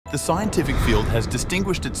the scientific field has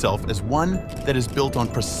distinguished itself as one that is built on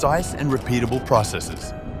precise and repeatable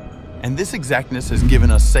processes. And this exactness has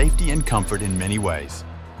given us safety and comfort in many ways.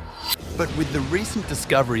 But with the recent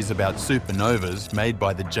discoveries about supernovas made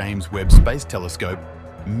by the James Webb Space Telescope,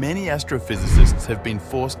 many astrophysicists have been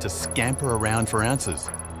forced to scamper around for answers.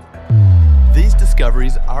 These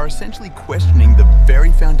discoveries are essentially questioning the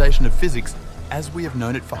very foundation of physics as we have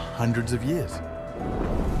known it for hundreds of years.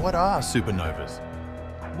 What are supernovas?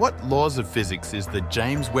 What laws of physics is the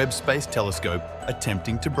James Webb Space Telescope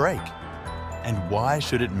attempting to break? And why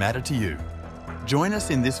should it matter to you? Join us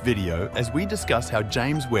in this video as we discuss how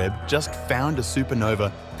James Webb just found a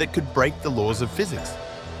supernova that could break the laws of physics.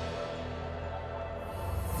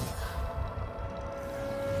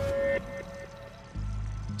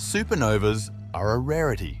 Supernovas are a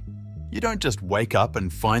rarity. You don't just wake up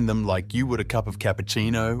and find them like you would a cup of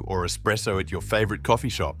cappuccino or espresso at your favorite coffee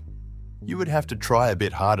shop. You would have to try a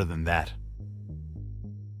bit harder than that.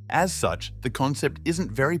 As such, the concept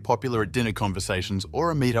isn't very popular at dinner conversations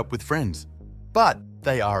or a meet-up with friends. But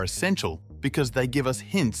they are essential because they give us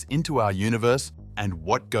hints into our universe and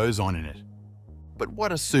what goes on in it. But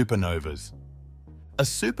what are supernovas? A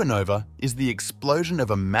supernova is the explosion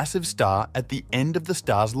of a massive star at the end of the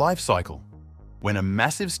star's life cycle. When a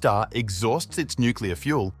massive star exhausts its nuclear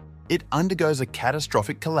fuel, it undergoes a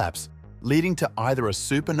catastrophic collapse, leading to either a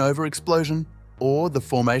supernova explosion or the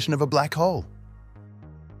formation of a black hole.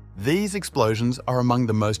 These explosions are among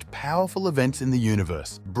the most powerful events in the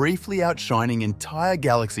universe, briefly outshining entire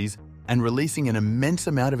galaxies and releasing an immense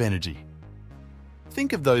amount of energy.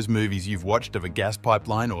 Think of those movies you've watched of a gas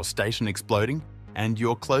pipeline or station exploding, and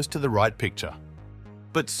you're close to the right picture.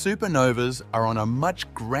 But supernovas are on a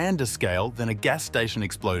much grander scale than a gas station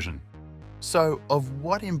explosion. So, of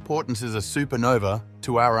what importance is a supernova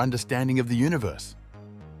to our understanding of the universe?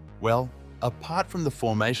 Well, apart from the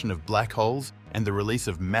formation of black holes and the release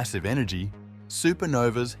of massive energy,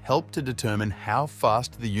 supernovas help to determine how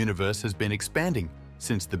fast the universe has been expanding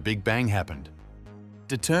since the Big Bang happened.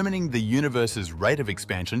 Determining the universe's rate of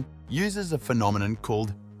expansion uses a phenomenon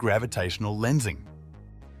called gravitational lensing.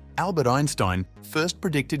 Albert Einstein first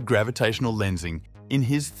predicted gravitational lensing in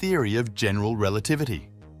his theory of general relativity.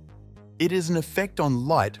 It is an effect on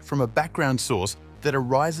light from a background source that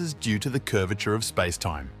arises due to the curvature of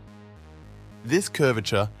space-time. This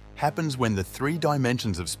curvature happens when the three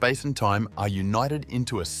dimensions of space and time are united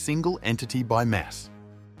into a single entity by mass.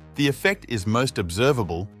 The effect is most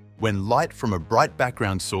observable when light from a bright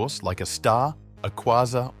background source like a star, a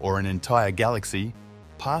quasar, or an entire galaxy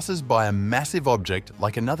passes by a massive object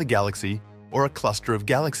like another galaxy or a cluster of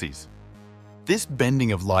galaxies. This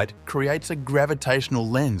bending of light creates a gravitational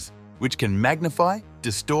lens, which can magnify,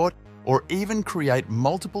 distort, or even create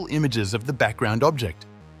multiple images of the background object.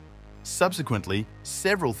 Subsequently,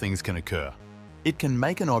 several things can occur. It can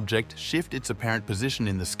make an object shift its apparent position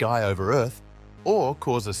in the sky over Earth, or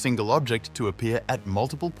cause a single object to appear at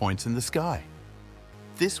multiple points in the sky.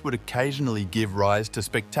 This would occasionally give rise to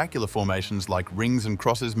spectacular formations like rings and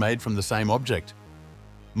crosses made from the same object.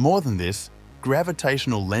 More than this,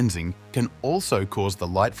 gravitational lensing can also cause the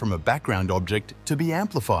light from a background object to be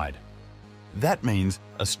amplified. That means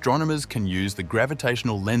astronomers can use the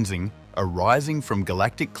gravitational lensing arising from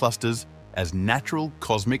galactic clusters as natural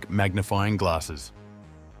cosmic magnifying glasses.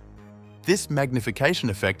 This magnification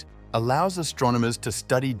effect allows astronomers to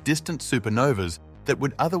study distant supernovas that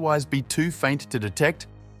would otherwise be too faint to detect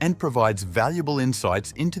and provides valuable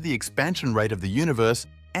insights into the expansion rate of the universe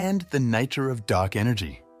and the nature of dark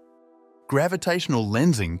energy. Gravitational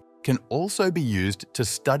lensing can also be used to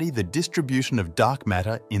study the distribution of dark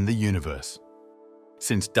matter in the universe.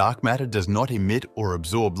 Since dark matter does not emit or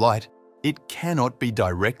absorb light, it cannot be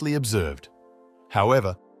directly observed.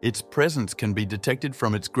 However, its presence can be detected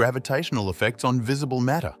from its gravitational effects on visible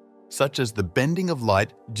matter, such as the bending of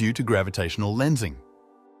light due to gravitational lensing.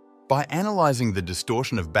 By analyzing the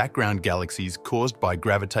distortion of background galaxies caused by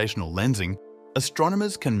gravitational lensing,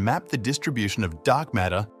 astronomers can map the distribution of dark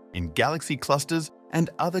matter in galaxy clusters and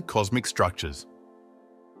other cosmic structures.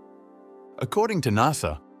 According to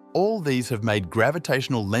NASA, all these have made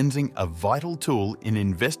gravitational lensing a vital tool in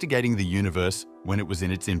investigating the universe when it was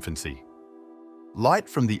in its infancy. Light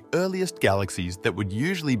from the earliest galaxies that would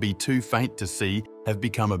usually be too faint to see have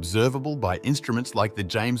become observable by instruments like the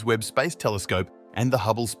James Webb Space Telescope and the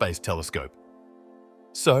Hubble Space Telescope.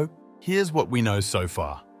 So, here's what we know so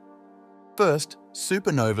far. First,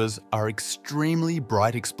 supernovas are extremely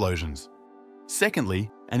bright explosions. Secondly,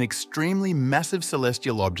 an extremely massive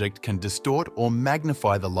celestial object can distort or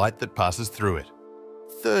magnify the light that passes through it.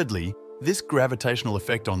 Thirdly, this gravitational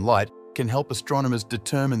effect on light can help astronomers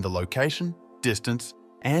determine the location, distance,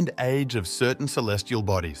 and age of certain celestial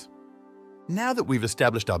bodies. Now that we've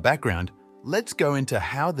established our background, let's go into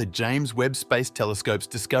how the James Webb Space Telescope's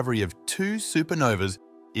discovery of two supernovas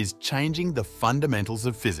is changing the fundamentals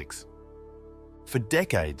of physics. For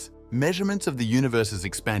decades, measurements of the universe's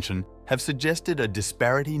expansion have suggested a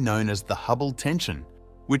disparity known as the Hubble tension,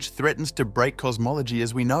 which threatens to break cosmology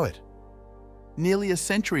as we know it. Nearly a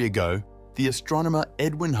century ago, the astronomer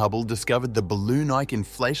Edwin Hubble discovered the balloon-like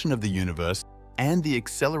inflation of the universe and the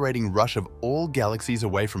accelerating rush of all galaxies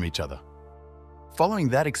away from each other. Following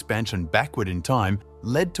that expansion backward in time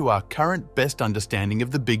led to our current best understanding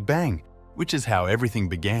of the Big Bang, which is how everything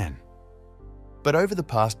began. But over the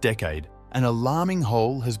past decade, an alarming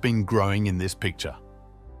hole has been growing in this picture.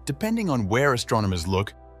 Depending on where astronomers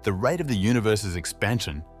look, the rate of the universe's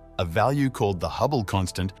expansion, a value called the Hubble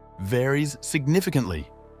constant, varies significantly.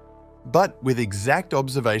 But with exact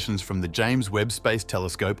observations from the James Webb Space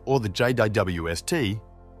Telescope or the JWST,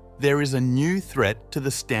 there is a new threat to the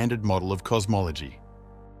standard model of cosmology.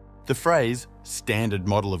 The phrase "standard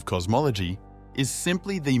model of cosmology" is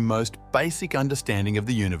simply the most basic understanding of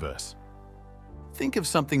the universe. Think of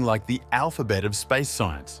something like the alphabet of space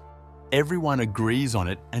science. Everyone agrees on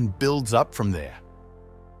it and builds up from there.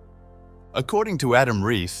 According to Adam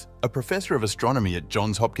Rees, a professor of astronomy at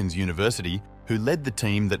Johns Hopkins University who led the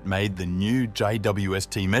team that made the new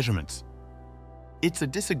JWST measurements, it's a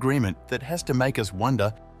disagreement that has to make us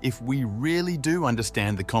wonder if we really do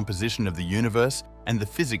understand the composition of the universe and the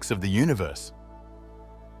physics of the universe.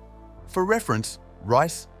 For reference,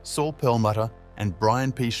 Rice, Saul Perlmutter, and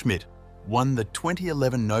Brian P. Schmidt won the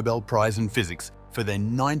 2011 Nobel Prize in Physics for their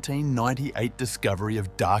 1998 discovery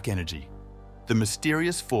of dark energy, the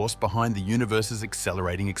mysterious force behind the universe's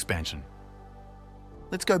accelerating expansion.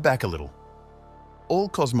 Let's go back a little. All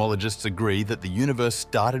cosmologists agree that the universe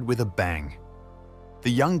started with a bang.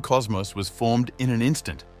 The young cosmos was formed in an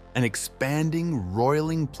instant, an expanding,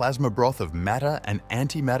 roiling plasma broth of matter and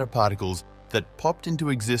antimatter particles that popped into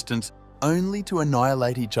existence only to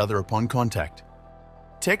annihilate each other upon contact.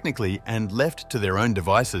 Technically, and left to their own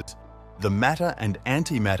devices, the matter and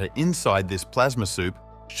antimatter inside this plasma soup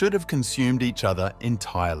should have consumed each other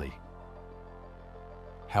entirely.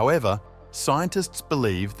 However, scientists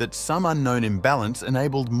believe that some unknown imbalance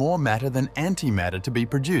enabled more matter than antimatter to be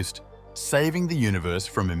produced, saving the universe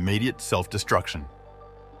from immediate self-destruction.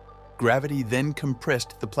 Gravity then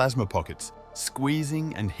compressed the plasma pockets,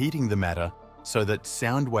 squeezing and heating the matter so that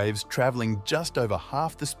sound waves traveling just over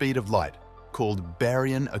half the speed of light, called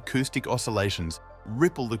baryon acoustic oscillations,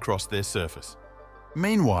 rippled across their surface.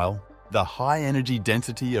 Meanwhile, the high energy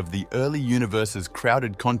density of the early universe's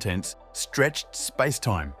crowded contents stretched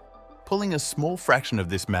space-time, pulling a small fraction of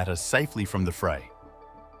this matter safely from the fray.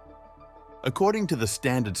 According to the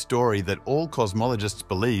standard story that all cosmologists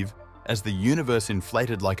believe, as the universe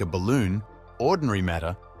inflated like a balloon, ordinary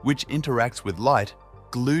matter, which interacts with light,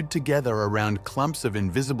 glued together around clumps of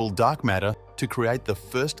invisible dark matter to create the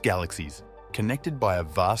first galaxies, connected by a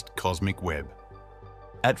vast cosmic web.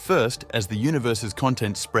 At first, as the universe's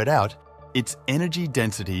contents spread out, its energy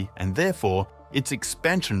density and therefore its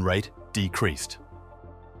expansion rate decreased.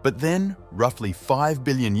 But then, roughly 5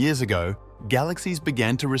 billion years ago, galaxies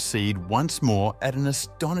began to recede once more at an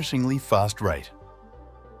astonishingly fast rate.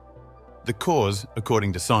 The cause,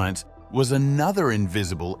 according to science, was another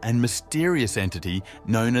invisible and mysterious entity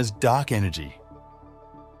known as dark energy.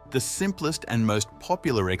 The simplest and most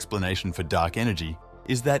popular explanation for dark energy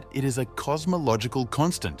is that it is a cosmological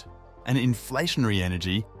constant, an inflationary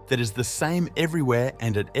energy that is the same everywhere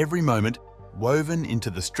and at every moment, woven into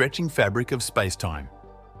the stretching fabric of space-time.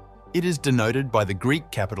 It is denoted by the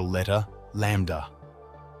Greek capital letter lambda.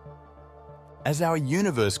 As our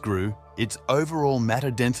universe grew, its overall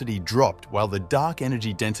matter density dropped while the dark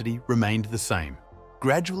energy density remained the same,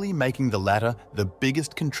 gradually making the latter the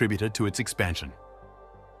biggest contributor to its expansion.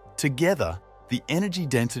 Together, the energy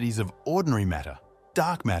densities of ordinary matter,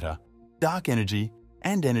 dark energy,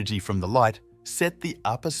 and energy from the light set the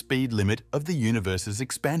upper speed limit of the universe's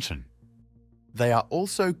expansion. They are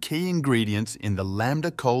also key ingredients in the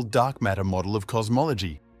lambda-cold dark matter model of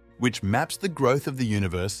cosmology, which maps the growth of the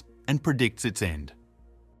universe and predicts its end.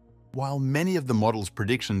 While many of the model's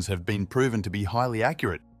predictions have been proven to be highly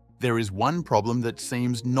accurate, there is one problem that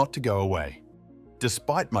seems not to go away.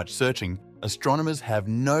 Despite much searching, astronomers have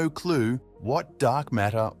no clue what dark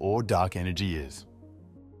matter or dark energy is.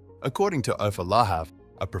 According to Ofer Lahav,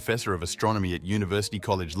 a professor of astronomy at University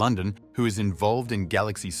College London who is involved in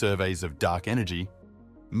galaxy surveys of dark energy,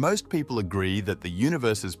 most people agree that the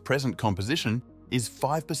universe's present composition is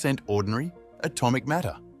 5% ordinary, atomic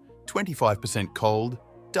matter, 25% cold,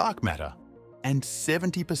 dark matter, and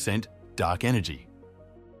 70% dark energy.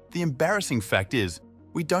 The embarrassing fact is,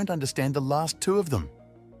 we don't understand the last two of them.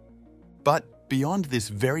 But beyond this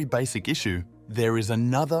very basic issue, there is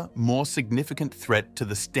another, more significant threat to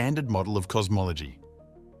the standard model of cosmology: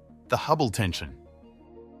 the Hubble tension.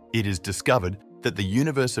 It is discovered that the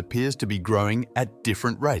universe appears to be growing at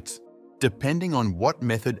different rates, depending on what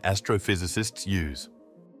method astrophysicists use.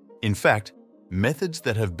 In fact, methods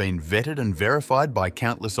that have been vetted and verified by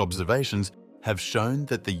countless observations have shown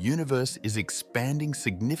that the universe is expanding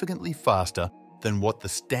significantly faster than what the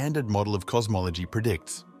standard model of cosmology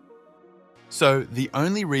predicts. So the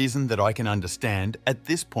only reason that I can understand at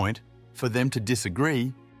this point for them to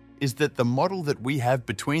disagree is that the model that we have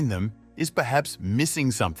between them is perhaps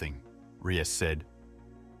missing something, Rios said.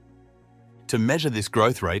 To measure this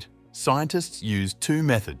growth rate, scientists use two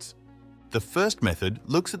methods. The first method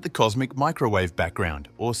looks at the cosmic microwave background,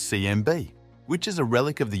 or CMB, which is a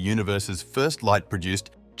relic of the universe's first light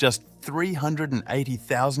produced just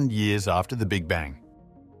 380,000 years after the Big Bang.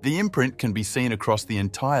 The imprint can be seen across the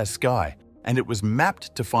entire sky, and it was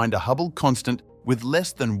mapped to find a Hubble constant with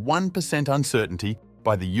less than 1% uncertainty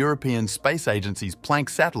by the European Space Agency's Planck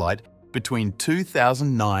satellite between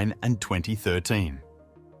 2009 and 2013.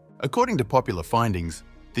 According to popular findings,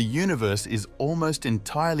 the universe is almost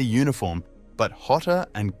entirely uniform, but hotter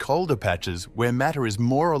and colder patches where matter is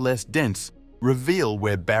more or less dense reveal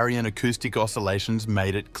where baryon acoustic oscillations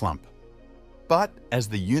made it clump. But as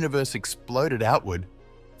the universe exploded outward,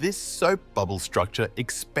 this soap bubble structure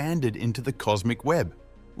expanded into the cosmic web,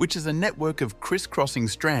 which is a network of crisscrossing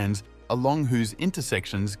strands along whose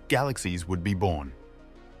intersections galaxies would be born.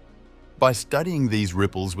 By studying these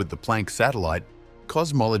ripples with the Planck satellite,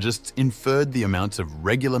 cosmologists inferred the amounts of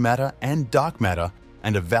regular matter and dark matter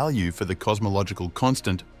and a value for the cosmological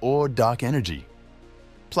constant or dark energy.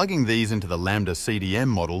 Plugging these into the lambda CDM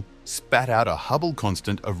model spat out a Hubble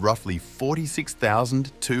constant of roughly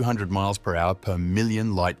 46,200 miles per hour per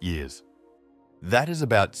million light years. That is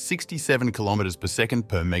about 67 kilometers per second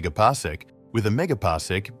per megaparsec, with a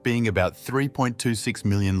megaparsec being about 3.26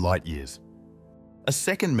 million light years. A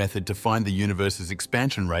second method to find the universe's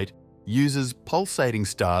expansion rate uses pulsating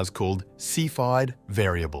stars called Cepheid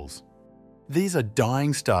variables. These are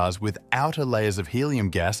dying stars with outer layers of helium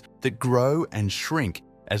gas that grow and shrink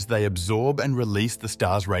as they absorb and release the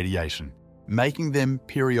star's radiation, making them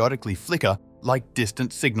periodically flicker like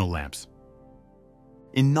distant signal lamps.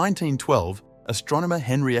 In 1912, astronomer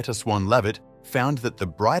Henrietta Swan Leavitt found that the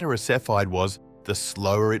brighter a Cepheid was, the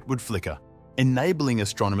slower it would flicker, enabling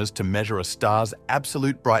astronomers to measure a star's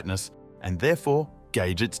absolute brightness and therefore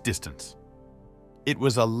gauge its distance. It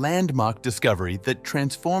was a landmark discovery that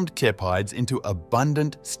transformed Cepheids into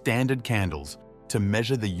abundant standard candles to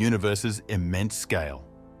measure the universe's immense scale.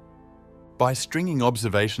 By stringing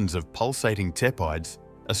observations of pulsating Cepheids,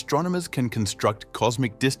 astronomers can construct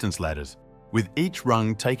cosmic distance ladders, with each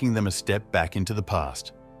rung taking them a step back into the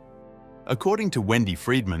past. According to Wendy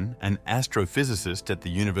Friedman, an astrophysicist at the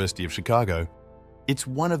University of Chicago, it's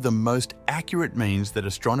one of the most accurate means that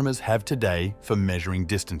astronomers have today for measuring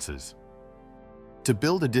distances. To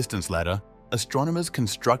build a distance ladder, astronomers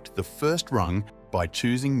construct the first rung by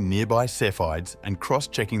choosing nearby Cepheids and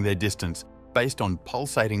cross-checking their distance based on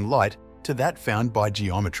pulsating light to that found by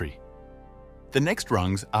geometry. The next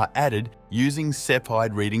rungs are added using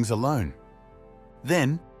Cepheid readings alone.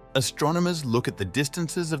 Then, astronomers look at the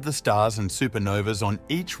distances of the stars and supernovas on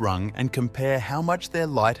each rung and compare how much their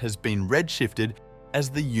light has been redshifted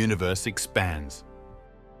as the universe expands.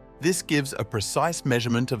 This gives a precise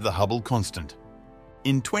measurement of the Hubble constant.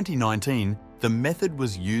 In 2019, the method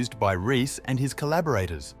was used by Rios and his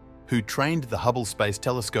collaborators, who trained the Hubble Space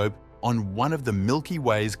Telescope on one of the Milky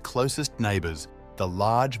Way's closest neighbours, the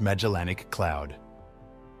Large Magellanic Cloud.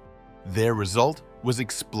 Their result was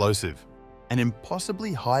explosive, an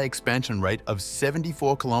impossibly high expansion rate of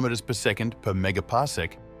 74 kilometers per second per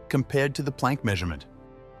megaparsec compared to the Planck measurement.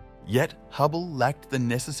 Yet Hubble lacked the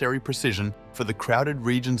necessary precision for the crowded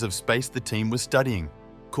regions of space the team was studying,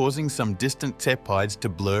 causing some distant Cepheids to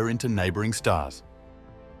blur into neighbouring stars.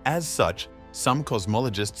 As such, some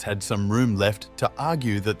cosmologists had some room left to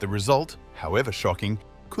argue that the result, however shocking,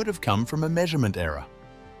 could have come from a measurement error.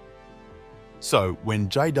 So, when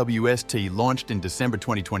JWST launched in December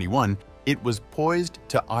 2021, it was poised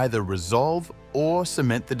to either resolve or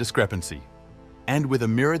cement the discrepancy. And with a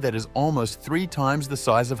mirror that is almost 3 times the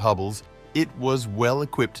size of Hubble's, it was well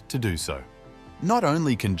equipped to do so. Not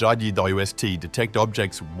only can JWST detect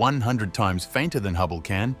objects 100 times fainter than Hubble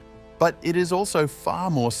can, but it is also far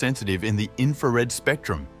more sensitive in the infrared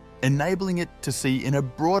spectrum, enabling it to see in a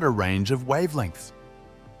broader range of wavelengths.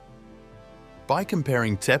 By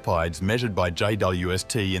comparing Cepheids measured by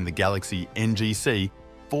JWST in the galaxy NGC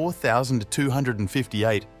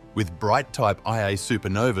 4,258 with bright-type Ia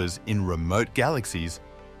supernovas in remote galaxies,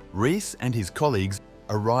 Rees and his colleagues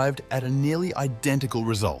arrived at a nearly identical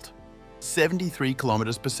result, 73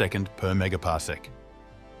 kilometers per second per megaparsec.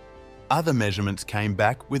 Other measurements came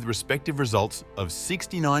back with respective results of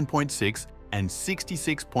 69.6 and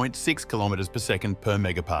 66.6 kilometers per second per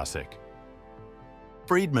megaparsec.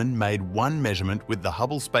 Friedman made one measurement with the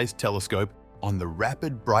Hubble Space Telescope on the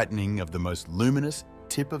rapid brightening of the most luminous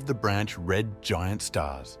tip-of-the-branch red giant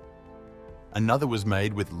stars. Another was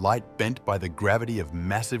made with light bent by the gravity of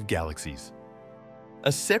massive galaxies.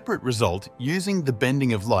 A separate result using the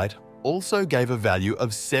bending of light also gave a value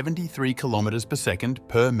of 73 kilometers per second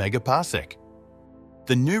per megaparsec.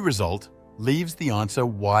 The new result leaves the answer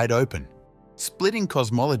wide open, splitting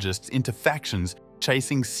cosmologists into factions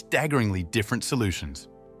chasing staggeringly different solutions.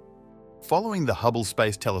 Following the Hubble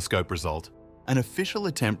Space Telescope result, an official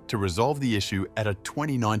attempt to resolve the issue at a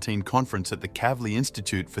 2019 conference at the Kavli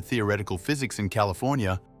Institute for Theoretical Physics in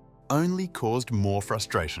California only caused more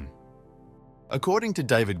frustration. According to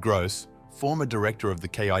David Gross, former director of the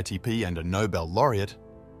KITP and a Nobel laureate,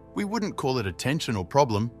 we wouldn't call it a tension or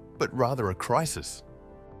problem, but rather a crisis.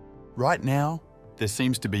 Right now, there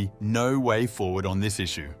seems to be no way forward on this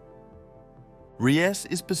issue. Rees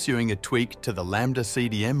is pursuing a tweak to the lambda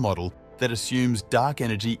CDM model that assumes dark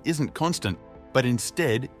energy isn't constant, but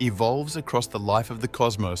instead evolves across the life of the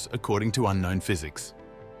cosmos according to unknown physics.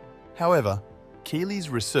 However, Keely's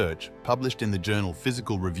research, published in the journal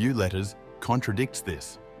Physical Review Letters, contradicts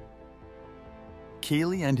this.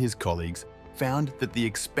 Keely and his colleagues found that the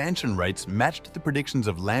expansion rates matched the predictions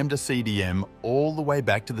of lambda CDM all the way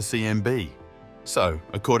back to the CMB. So,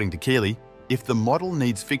 according to Keely, if the model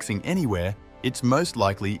needs fixing anywhere, it's most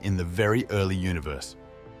likely in the very early universe.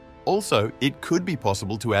 Also, it could be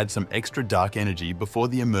possible to add some extra dark energy before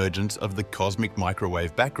the emergence of the cosmic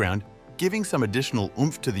microwave background, giving some additional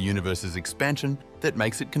oomph to the universe's expansion that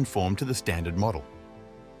makes it conform to the standard model.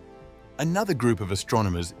 Another group of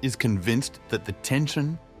astronomers is convinced that the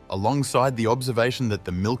tension, alongside the observation that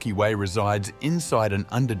the Milky Way resides inside an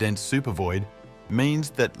underdense supervoid,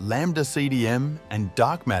 means that lambda CDM and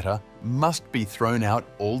dark matter must be thrown out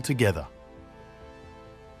altogether.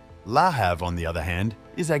 Lahav, on the other hand,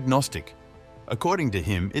 is agnostic. According to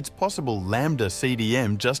him, it's possible lambda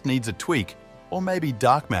CDM just needs a tweak, or maybe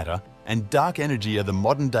dark matter and dark energy are the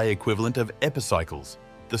modern-day equivalent of epicycles,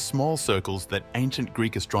 the small circles that ancient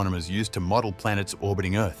Greek astronomers used to model planets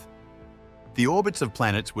orbiting Earth. The orbits of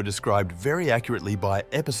planets were described very accurately by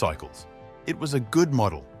epicycles. It was a good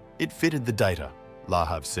model. It fitted the data,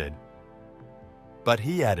 Lahav said. But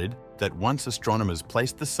he added that once astronomers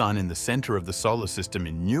placed the Sun in the center of the solar system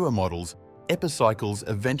in newer models, epicycles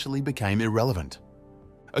eventually became irrelevant.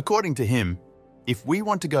 According to him, if we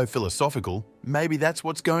want to go philosophical, maybe that's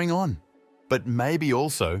what's going on. But maybe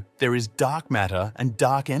also there is dark matter and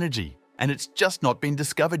dark energy, and it's just not been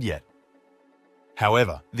discovered yet.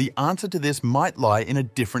 However, the answer to this might lie in a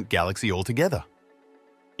different galaxy altogether.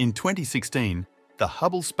 In 2016, the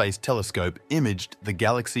Hubble Space Telescope imaged the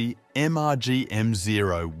galaxy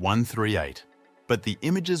MRGM0138, but the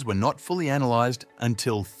images were not fully analysed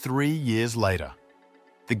until 3 years later.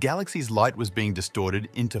 The galaxy's light was being distorted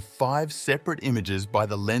into 5 separate images by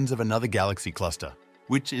the lens of another galaxy cluster,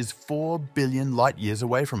 which is 4 billion light-years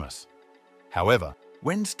away from us. However,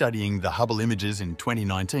 when studying the Hubble images in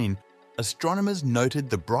 2019, astronomers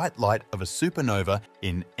noted the bright light of a supernova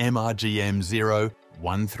in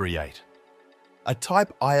MRGM0138. A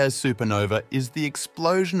type Ia supernova is the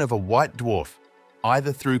explosion of a white dwarf,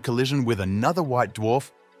 either through collision with another white dwarf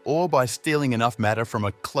or by stealing enough matter from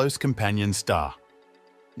a close companion star.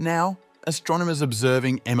 Now, astronomers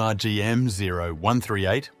observing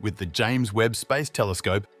MRGM0138 with the James Webb Space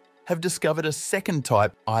Telescope have discovered a second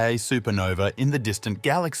type Ia supernova in the distant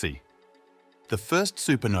galaxy. The first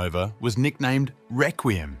supernova was nicknamed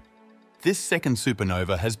Requiem. This second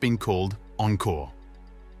supernova has been called Encore.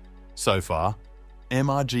 So far,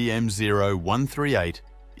 MRGM0138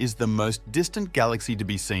 is the most distant galaxy to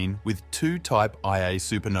be seen with 2 type Ia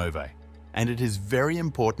supernovae, and it is very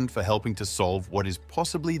important for helping to solve what is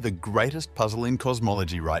possibly the greatest puzzle in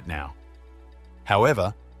cosmology right now.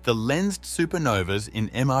 However, the lensed supernovas in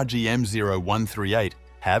MRGM0138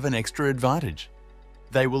 have an extra advantage.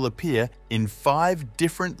 They will appear in 5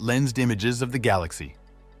 different lensed images of the galaxy.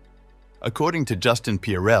 According to Justin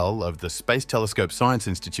Pierrel of the Space Telescope Science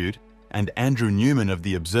Institute and Andrew Newman of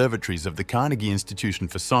the Observatories of the Carnegie Institution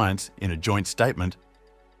for Science in a joint statement,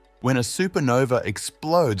 when a supernova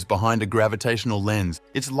explodes behind a gravitational lens,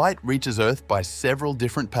 its light reaches Earth by several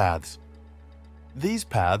different paths. These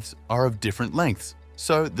paths are of different lengths,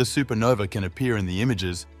 so the supernova can appear in the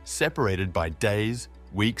images separated by days,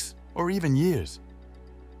 weeks, or even years.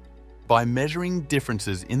 By measuring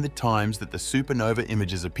differences in the times that the supernova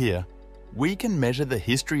images appear, we can measure the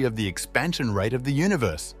history of the expansion rate of the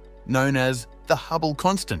universe, known as the Hubble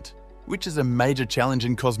constant, which is a major challenge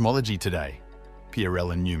in cosmology today,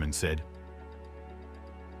 Pierrel and Newman said.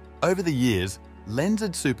 Over the years,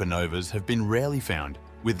 lensed supernovas have been rarely found,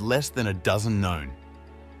 with less than a dozen known.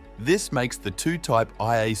 This makes the two-type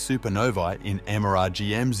Ia supernovae in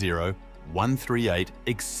MRRGM 0138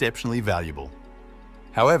 exceptionally valuable.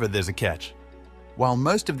 However, there's a catch. While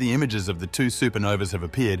most of the images of the two supernovas have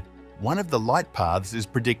appeared, one of the light paths is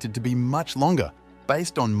predicted to be much longer,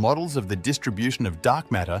 based on models of the distribution of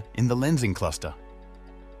dark matter in the lensing cluster.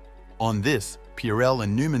 On this, Pierrel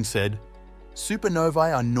and Newman said,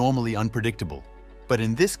 "Supernovae are normally unpredictable, but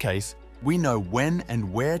in this case, we know when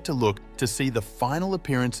and where to look to see the final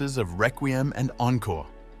appearances of Requiem and Encore.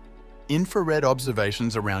 Infrared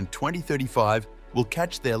observations around 2035 will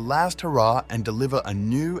catch their last hurrah and deliver a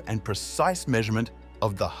new and precise measurement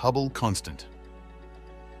of the Hubble constant."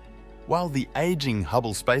 While the aging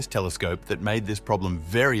Hubble Space Telescope that made this problem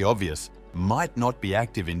very obvious might not be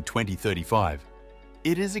active in 2035,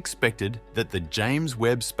 it is expected that the James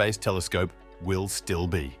Webb Space Telescope will still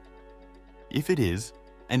be. If it is,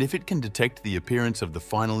 and if it can detect the appearance of the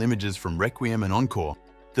final images from Requiem and Encore,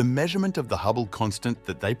 the measurement of the Hubble constant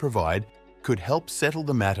that they provide could help settle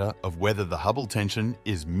the matter of whether the Hubble tension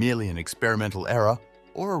is merely an experimental error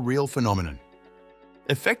or a real phenomenon.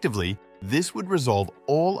 Effectively, this would resolve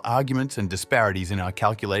all arguments and disparities in our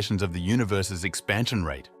calculations of the universe's expansion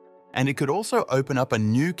rate, and it could also open up a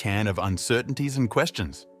new can of uncertainties and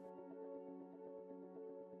questions.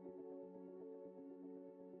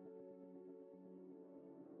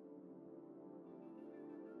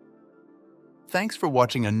 Thanks for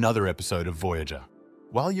watching another episode of Voyager.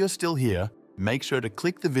 While you're still here, make sure to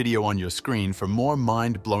click the video on your screen for more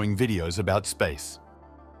mind-blowing videos about space.